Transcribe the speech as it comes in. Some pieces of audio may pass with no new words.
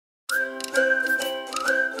Hi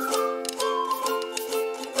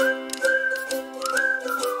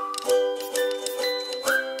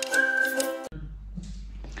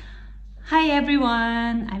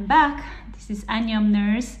everyone! I'm back! This is Anyam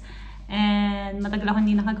Nurse, and matagal ako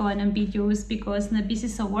hindi nakagawa ng videos because na-busy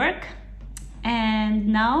sa work. And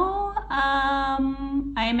now,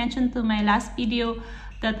 I mentioned to my last video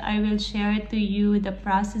that I will share to you the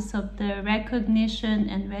process of the recognition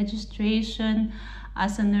and registration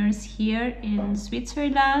as a nurse here in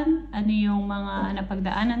Switzerland. Ano yung mga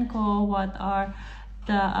napagdaanan ko, what are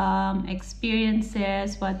the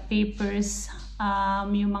experiences, what papers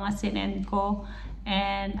yung mga sinend ko,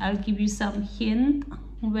 and I'll give you some hint.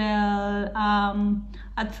 Well,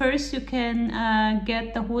 at first you can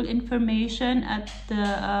get the whole information at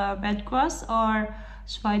the Red Cross or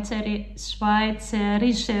Schweizerische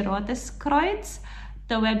Rotes Kreuz.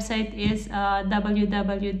 The website is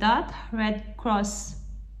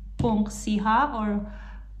www.redcross.ch or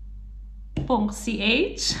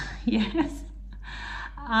 .ch. Yes.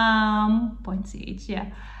 .ch,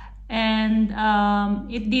 yeah. And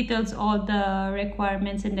it details all the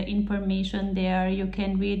requirements and the information there. You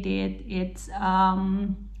can read it. It's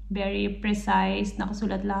very precise.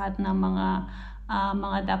 Nakasulat lahat ng mga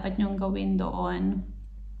dapat nyong gawin doon.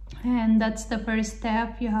 And that's the first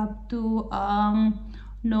step. You have to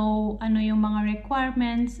know ano yung mga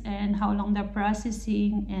requirements and how long the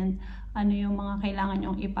processing and ano yung mga kailangan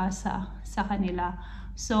nyong ipasa sa kanila.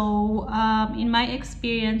 So in my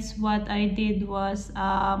experience, what I did was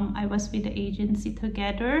I was with the agency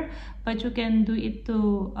together, but you can do it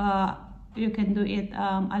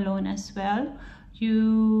alone as well.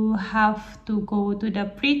 You have to go to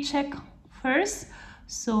the pre-check first.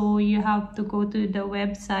 So you have to go to the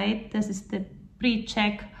website. This is the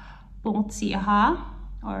precheck.ch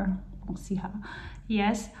or .ch.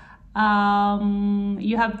 Yes.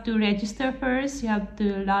 You have to register first. You have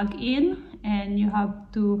to log in. And you have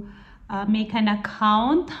to make an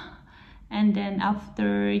account, and then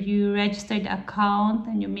after you register the account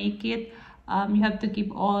and you make it, you have to give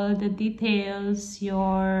all the details,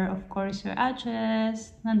 of course your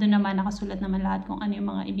address. Nandun naman, nakasulat naman lahat kung ano yung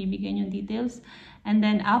mga ibibigay yung details. And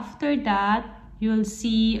then after that, you'll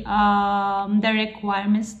see the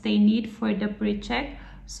requirements they need for the pre-check.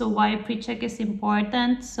 So why pre-check is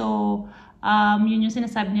important? So yun yung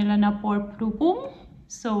sinasabi nila na for prupum.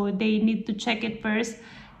 So they need to check it first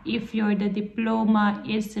if the diploma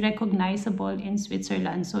is recognizable in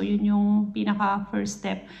Switzerland. So yun yung pinaka first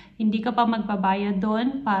step. Hindi ka pa magbabayad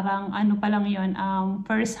doon, parang ano pa lang yun,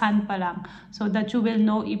 first hand pa lang. So that you will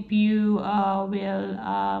know if you will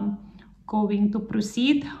going to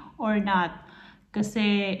proceed or not.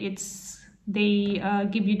 Kasi they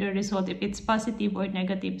give you the result if it's positive or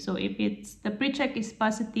negative. So if the pre-check is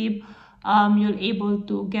positive, you'll able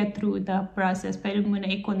to get through the process. Pwede mo na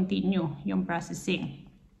i-continue yung processing.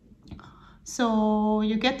 So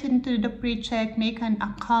you get into the pre-check, make an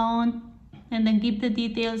account, and then give the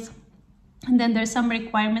details. And then there's some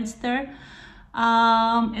requirements there.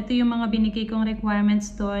 Ito yung mga binigay kong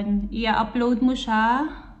requirements doon. I-upload mo siya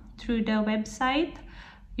through the website.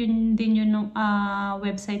 Yun din yung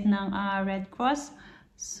website ng Red Cross.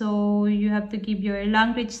 So you have to give your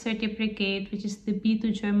language certificate, which is the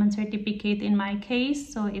B2 German certificate in my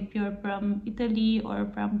case. So if you're from Italy or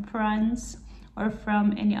from France or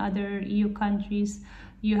from any other EU countries,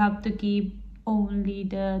 you have to give only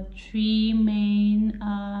the 3 main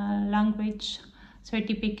language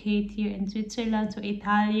certificate here in Switzerland. So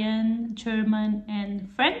Italian, German,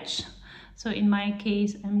 and French. So in my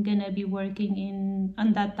case, I'm gonna be working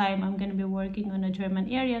on that time, I'm gonna be working on a German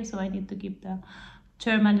area. So I need to give the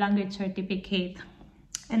German language certificate.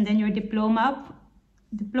 And then your diploma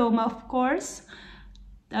of course,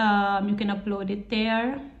 you can upload it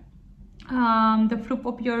there. The proof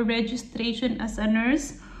of your registration as a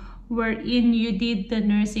nurse, wherein you did the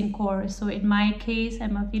nursing course. So in my case,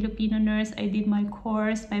 I'm a Filipino nurse. I did my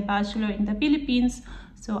course, my bachelor in the Philippines.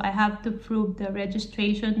 So I have to prove the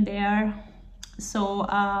registration there. So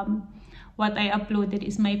what I uploaded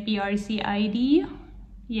is my PRC ID.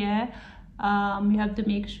 Yeah. You have to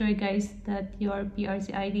make sure, guys, that your PRC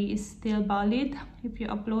ID is still valid if you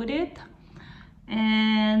upload it.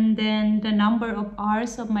 And then the number of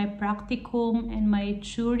hours of my practicum and my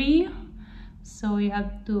theory. So you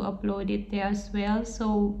have to upload it there as well.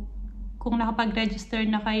 So kung nakapag-register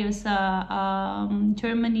na kayo sa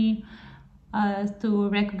Germany to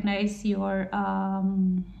recognize your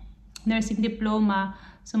nursing diploma,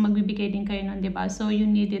 so magbibigay din kayo nun, diba? So you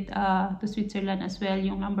need it to Switzerland as well,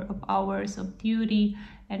 yung number of hours of theory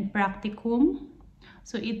and practicum.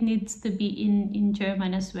 So it needs to be in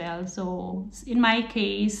German as well. So in my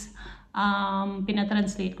case,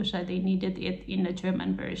 pinatranslate ko siya. They needed it in the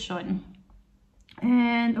German version.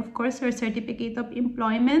 And of course, your certificate of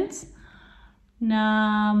employment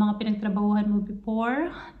na mga pinagtrabahuhan mo before,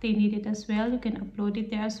 they need it as well. You can upload it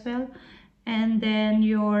there as well. And then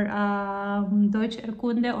your Deutsche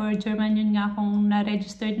Urkunde or German, yun nga kung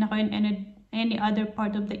na-registered na ko in any other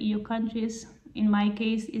part of the EU countries. In my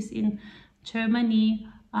case is in Germany.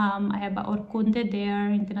 I have a Urkunde there,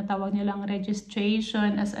 yung tinatawag nilang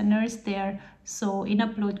registration as a nurse there. So,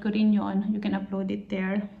 in-upload ko rin yun. You can upload it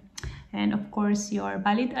there. And of course, your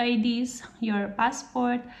valid IDs, your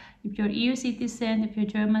passport. If you're EU citizen, if you're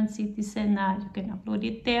German citizen, you can upload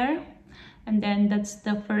it there. And then that's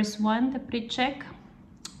the first one, the pre-check.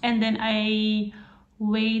 And then I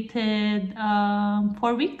waited 4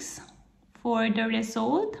 weeks for the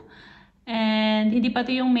result. And hindi pa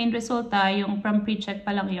to yung main resulta, yung from pre-check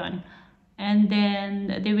pa lang yon. And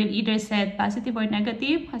then they will either set positive or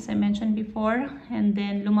negative, as I mentioned before. And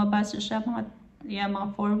then lumabas siya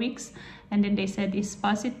mga 4 weeks. And then they said it's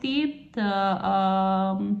positive.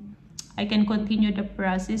 I can continue the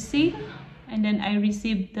processing. And then I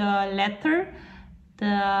received the letter,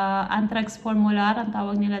 the anthrax formular, ang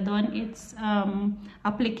tawag nila doon. It's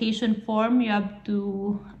application form. You have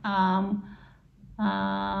to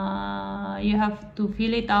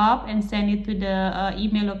fill it up and send it to the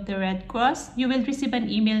email of the Red Cross. You will receive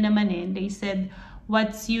an email naman eh. They said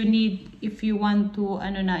what you need if you want to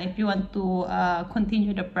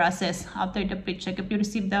continue the process after the pre-check, if you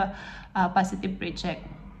receive the positive pre-check.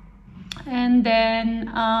 And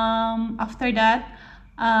then after that,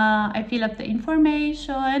 I fill up the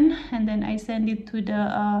information and then I send it to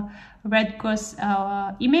the Red Cross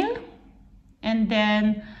email. And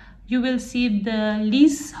then you will see the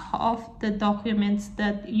list of the documents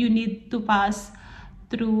that you need to pass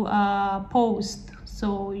through post.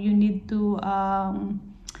 So you need to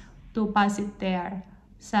pass it there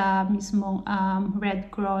sa mismong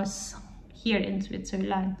Red Cross here in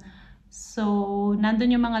Switzerland. So,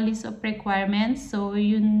 nandun yung mga list of requirements. So,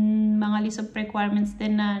 yung mga list of requirements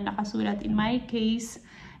din na nakasulat in my case.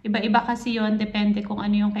 Iba-iba kasi yon, depende kung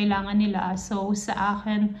ano yung kailangan nila. So, sa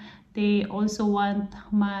akin, they also want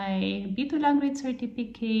my B2 language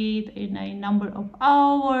certificate, and a number of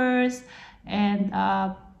hours, and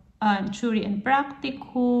theory and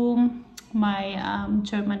practicum, my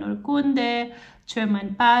German Urkunde,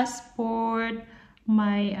 German passport,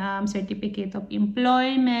 my certificate of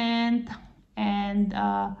employment, and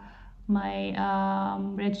my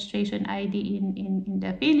registration ID in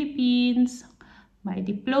the Philippines, my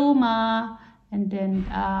diploma, and then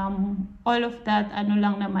all of that ano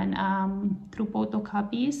lang naman through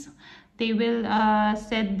photocopies. They will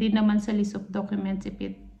set din naman sa list of documents if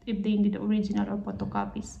they need original or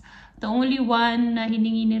photocopies. The only one na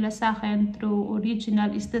hiningi nila sa akin through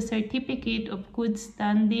original is the certificate of good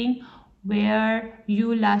standing where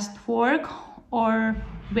you last work or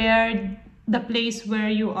where the place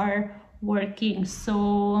where you are working.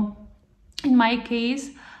 So in my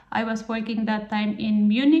case, I was working that time in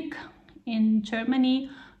Munich in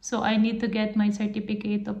Germany, so I need to get my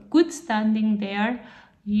certificate of good standing there.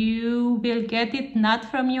 You will get it not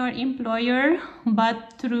from your employer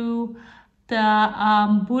but through the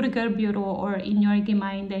Burger Bureau or in your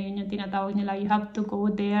Gemeinde, yun yung tinatawag nila. You have to go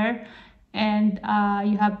there and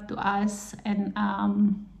you have to ask and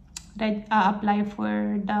apply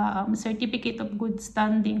for the certificate of good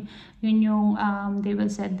standing. Yun yung they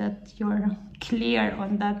will say that you're clear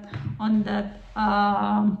on that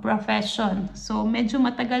profession. So medyo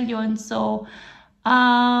matagal yon. So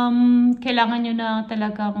kailangan nyo na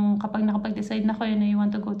talagang kapag nakapag-decide na kayo na you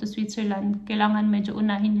want to go to Switzerland, kailangan medyo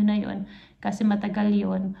unahin nyo na yon kasi matagal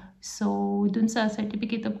yon. So dun sa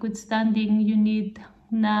certificate of good standing, you need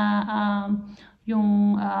na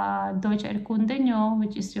yung Deutsche Urkunde nyo,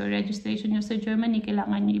 which is your registration nyo sa Germany,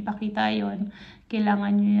 kailangan nyo ipakita yon.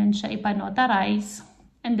 Kailangan nyo yan siya ipanotarize.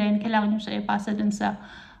 And then, kailangan nyo siya ipasa dun sa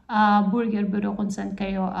Burger Bureau kung saan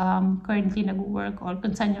kayo currently nag-work or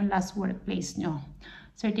kung saan yung last workplace nyo.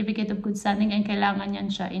 Certificate of good standing, and kailangan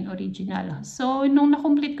yan siya in original. So, nung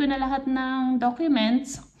na-complete ko na lahat ng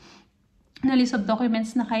documents, na list of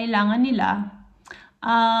documents na kailangan nila,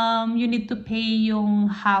 you need to pay yung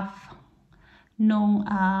half nung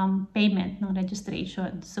payment ng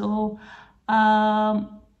registration. So,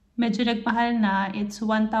 medyo nagmahal na. It's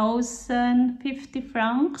 1,050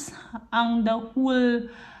 francs ang the whole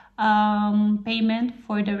payment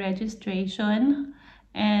for the registration.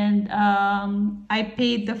 And I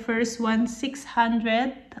paid the first one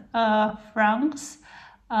 600 francs.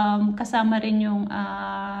 Kasama rin yung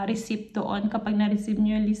receipt doon kapag na-receive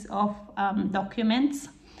nyo yung list of documents.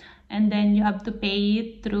 and then you have to pay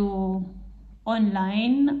it through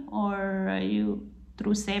online or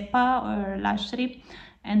through SEPA or Lashtrip,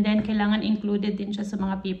 and then kailangan included din siya sa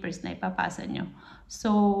mga papers na ipapasa nyo. So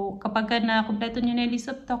kapag na kompleto nyo na yung list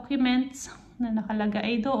of documents na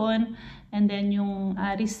nakalagay doon, and then yung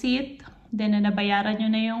receipt, then na nabayaran nyo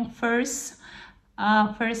na yung first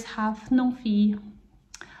half ng fee,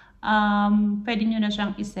 pwede nyo na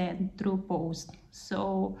siyang isend through post.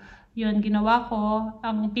 So yun, ginawa ko.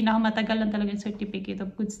 Ang pinakamatagal lang talaga yung Certificate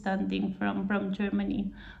of Good Standing from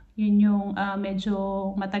Germany. Yun yung medyo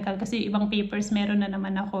matagal kasi ibang papers meron na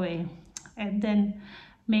naman ako eh. And then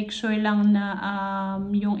make sure lang na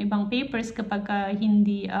yung ibang papers kapag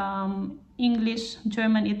hindi English,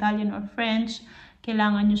 German, Italian, or French,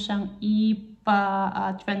 kailangan nyo siyang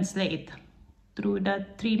translate through the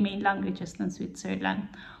 3 main languages ng Switzerland.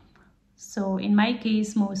 So in my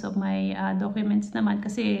case, most of my documents naman,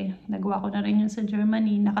 kasi nagawa ko na rin yun sa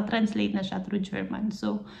Germany, naka-translate na siya through German.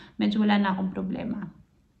 So medyo wala na akong problema.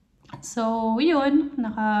 So yun,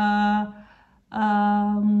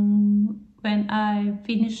 when I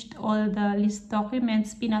finished all the list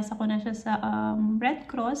documents, pinasa ko na siya sa Red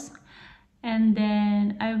Cross. And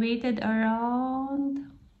then I waited around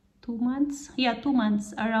 2 months. Yeah, 2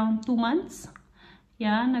 months. Around 2 months.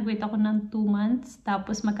 Yeah, nag-wait ako ng 2 months.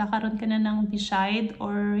 Tapos magkakaroon ka na ng decide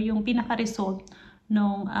or yung pinaka-result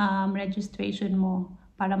ng registration mo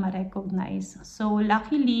para ma-recognize. So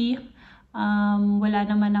luckily, wala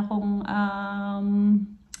naman akong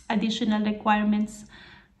additional requirements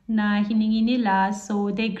na hiningi nila. So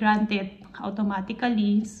they grant it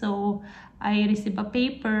automatically. So I receive a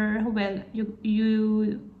paper. Well,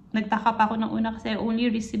 nagtaka pa ako ng una kasi I only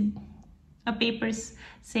received a papers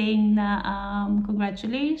saying na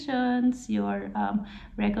congratulations, you're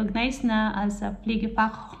recognized na as a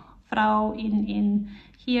Pflegefachfrau in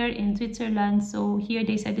here in Switzerland. So here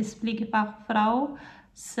they said this Pflegefachfrau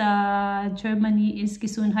sa Germany is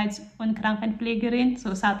Gesundheits- und Krankenpflegerin,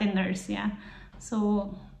 so sa atin nurse, yeah. So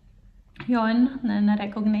yon,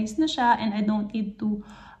 na-recognize na siya, and I don't need to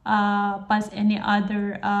pass any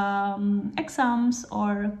other exams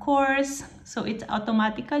or course, so it's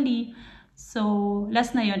automatically. So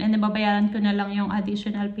last na yon, and then babayaran ko na lang yung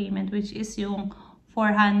additional payment, which is yung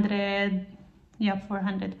 405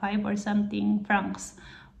 or something francs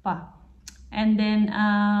pa. And then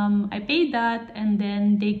I paid that, and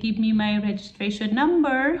then they give me my registration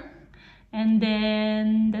number, and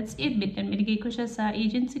then that's it. Then binigay ko siya sa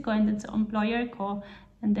agency ko and then sa employer ko,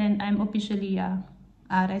 and then I'm officially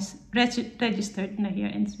registered na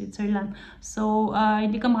here in Switzerland. So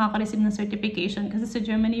hindi ka makaka-receive ng certification kasi sa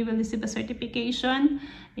Germany you will receive a certification.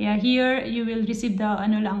 Yeah, here you will receive the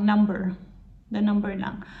number. The number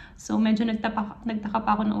lang. So medyo nagtaka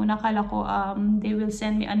pa ako noong una, kala ko they will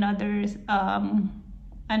send me another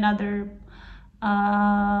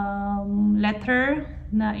letter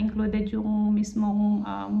na included yung mismong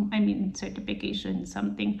certification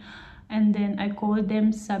something. And then I called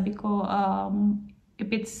them, sabi ko if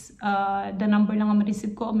it's the number lang ang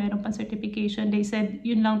ma-receive ko o meron pang certification, they said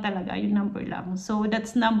yun lang talaga, yung number lang. So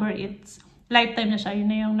that's number, it's lifetime na siya, yun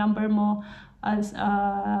na yung number mo as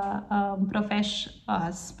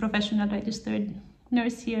professional registered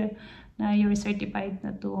nurse here, na you're certified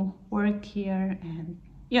na to work here, and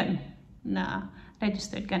yun, na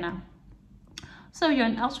registered ka na. So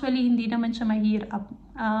yun, actually hindi naman siya mahirap,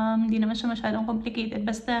 hindi naman siya masyadong complicated,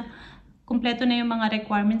 basta kumpleto na yung mga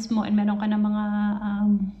requirements mo and meron ka na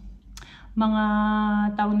mga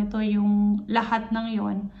tawag nito, yung lahat ng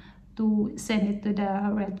yon to send it to the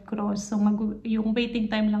Red Cross. So yung waiting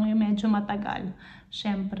time lang yung medyo matagal,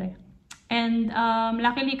 syempre. And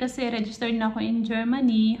luckily kasi registered na ako in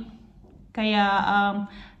Germany, kaya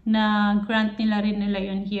na-grant nila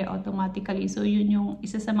yun here automatically. So yun yung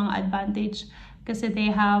isa sa mga advantage kasi they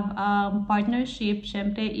have partnership.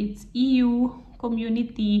 Syempre it's EU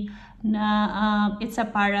community na it's a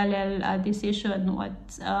parallel decision.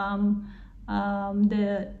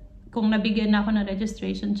 Kung nabigyan na ako ng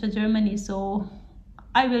registration sa Germany, so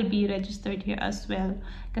I will be registered here as well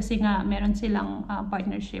kasi nga meron silang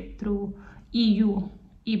partnership through EU.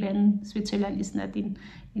 Even Switzerland is not in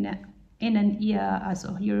an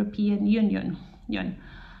European Union. Yun.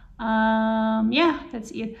 Yeah,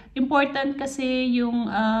 that's it. Important kasi yung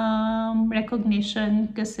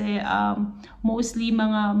recognition kasi mostly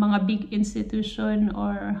mga big institution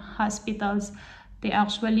or hospitals, they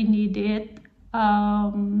actually need it.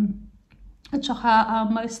 At saka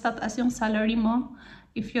mas tataas yung salary mo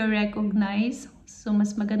if you're recognized. So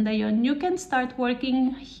mas maganda yon. You can start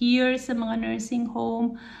working here sa mga nursing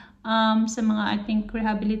home, sa mga I think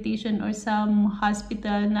rehabilitation or some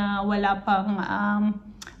hospital na wala pang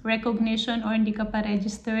recognition or hindi ka pa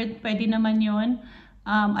registered, pwede naman yon.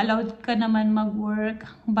 Allowed ka naman mag-work,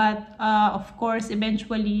 but of course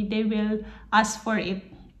eventually they will ask for it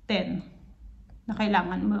then na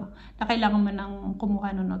kailangan mo ng kumuha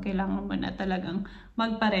nun, no? Kailangan mo na talagang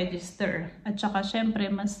magpa-register. At saka syempre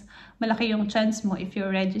mas malaki yung chance mo if you're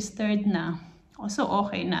registered na. So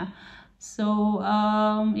okay na. So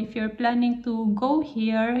if you're planning to go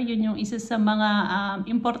here, yun yung isa sa mga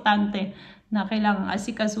importante na kailangan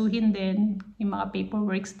asikasuhin din. Yung mga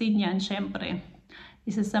paperworks din yan, syempre.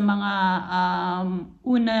 Isa sa mga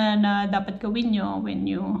una na dapat gawin nyo when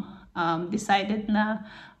you decided na,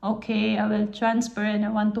 okay, I will transfer and I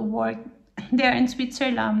want to work there in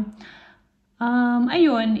Switzerland.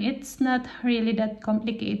 Ayun, it's not really that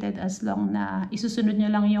complicated as long na isusunod nyo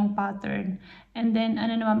lang yung pattern. And then,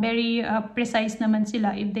 very precise naman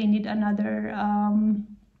sila if they need another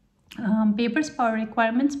papers pa or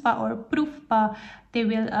requirements pa or proof pa, they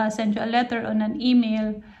will send you a letter on an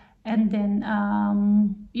email. And then,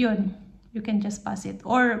 yun, you can just pass it.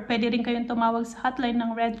 Or, pwede rin kayong tumawag sa hotline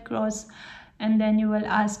ng Red Cross. And then, you will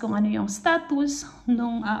ask kung ano yung status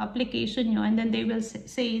ng application nyo. And then, they will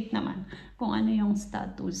say it naman kung ano yung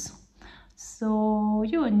status. So,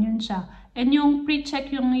 yun siya. And yung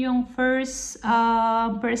pre-check, yung first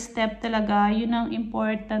step talaga, yun ang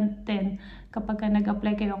important din kapag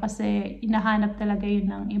nag-apply kayo. Kasi, inahanap talaga yun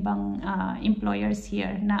ng ibang employers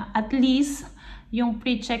here na at least, yung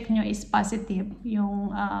pre-check nyo is positive,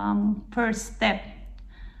 yung first step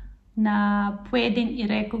na pwedeng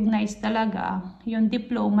i-recognize talaga yung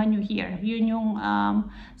diploma nyo here. Yun yung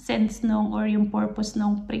sense nung or yung purpose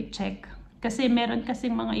ng pre-check. Kasi meron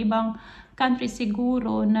kasing mga ibang country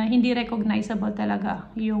siguro na hindi recognizable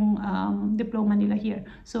talaga yung diploma nila here.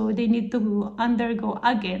 So they need to undergo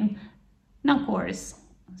again ng course.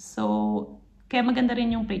 So kaya maganda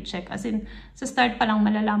rin yung pre-check. As in, sa start pa lang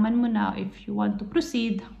malalaman mo na if you want to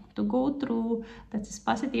proceed, to go through, that is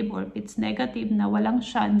positive or if it's negative na walang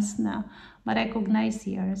chance na ma-recognize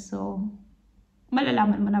here. So,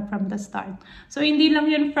 malalaman mo na from the start. So, hindi lang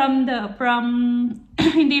yun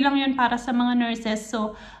hindi lang yun para sa mga nurses.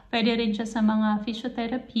 So, pwede rin siya sa mga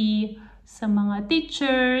physiotherapy, sa mga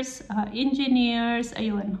teachers, engineers,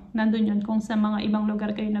 ayun, nandun yun kung sa mga ibang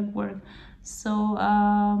lugar kayo nag-work. So,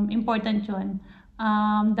 important yun.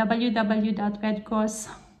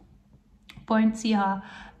 www.redcross.ca,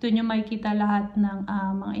 doon yung makikita lahat ng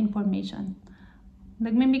mga information.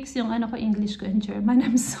 Nagmimix yung ko, English ko and German.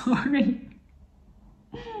 I'm sorry.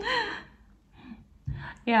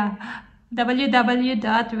 Yeah.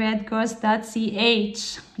 www.redcross.ch.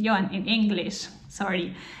 Yon, in English.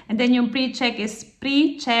 Sorry. And then yung pre-check is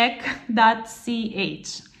precheck.ch.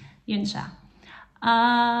 Yun siya.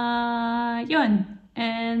 Yun.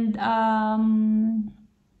 And,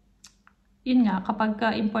 yun nga, kapag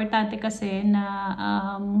importante kasi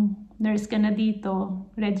na nurse ka na dito,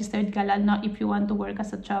 registered ka lang na if you want to work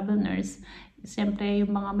as a travel nurse, siyempre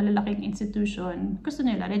yung mga malalaking institution, gusto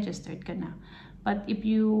nila, registered ka na. But if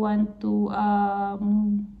you want to,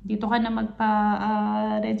 dito ka na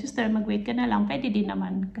magpa-register, mag-wait ka na lang, pwede din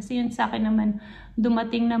naman. Kasi yun sa akin naman,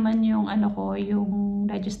 dumating naman yung yung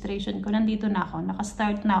registration ko. Nandito na ako,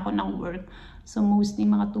 nakastart na ako ng work. So mostly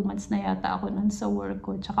mga 2 months na yata ako nun sa work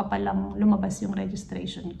ko. Tsaka palang lumabas yung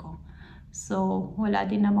registration ko. So wala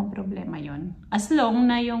din namang problema yun. As long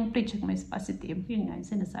na yung pre-check mo is positive. Yun nga yung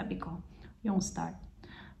sinasabi ko, yung start.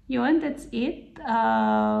 Yun, that's it.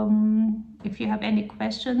 If you have any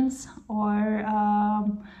questions or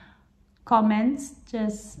comments,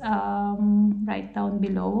 just write down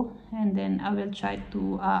below and then I will try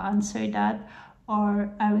to answer that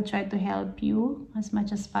or I will try to help you as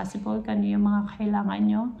much as possible kung ano yung mga kailangan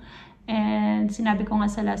nyo. And sinabi ko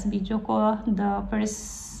nga sa last video ko, the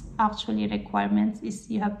first actually requirements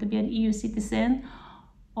is you have to be an EU citizen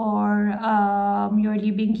or you're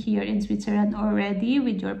living here in Switzerland already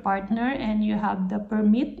with your partner and you have the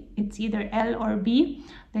permit, it's either L or B,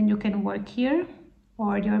 then you can work here,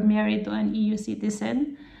 or you're married to an EU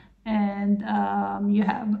citizen and you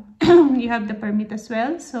have you have the permit as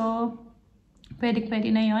well. So pwede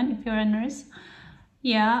na yon if you're a nurse.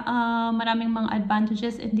 Yeah, maraming mga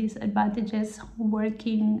advantages and disadvantages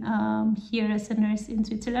working here as a nurse in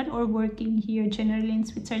Switzerland or working here generally in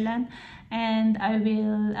Switzerland. And I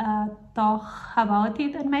will talk about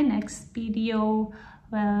it in my next video.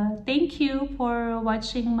 Well, thank you for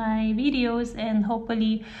watching my videos and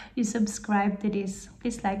hopefully you subscribe to this.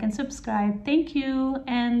 Please like and subscribe. Thank you.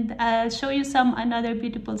 And I'll show you another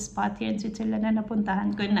beautiful spot here in Switzerland na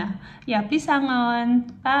napuntahan ko na. Yeah, please hang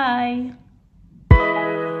on. Bye!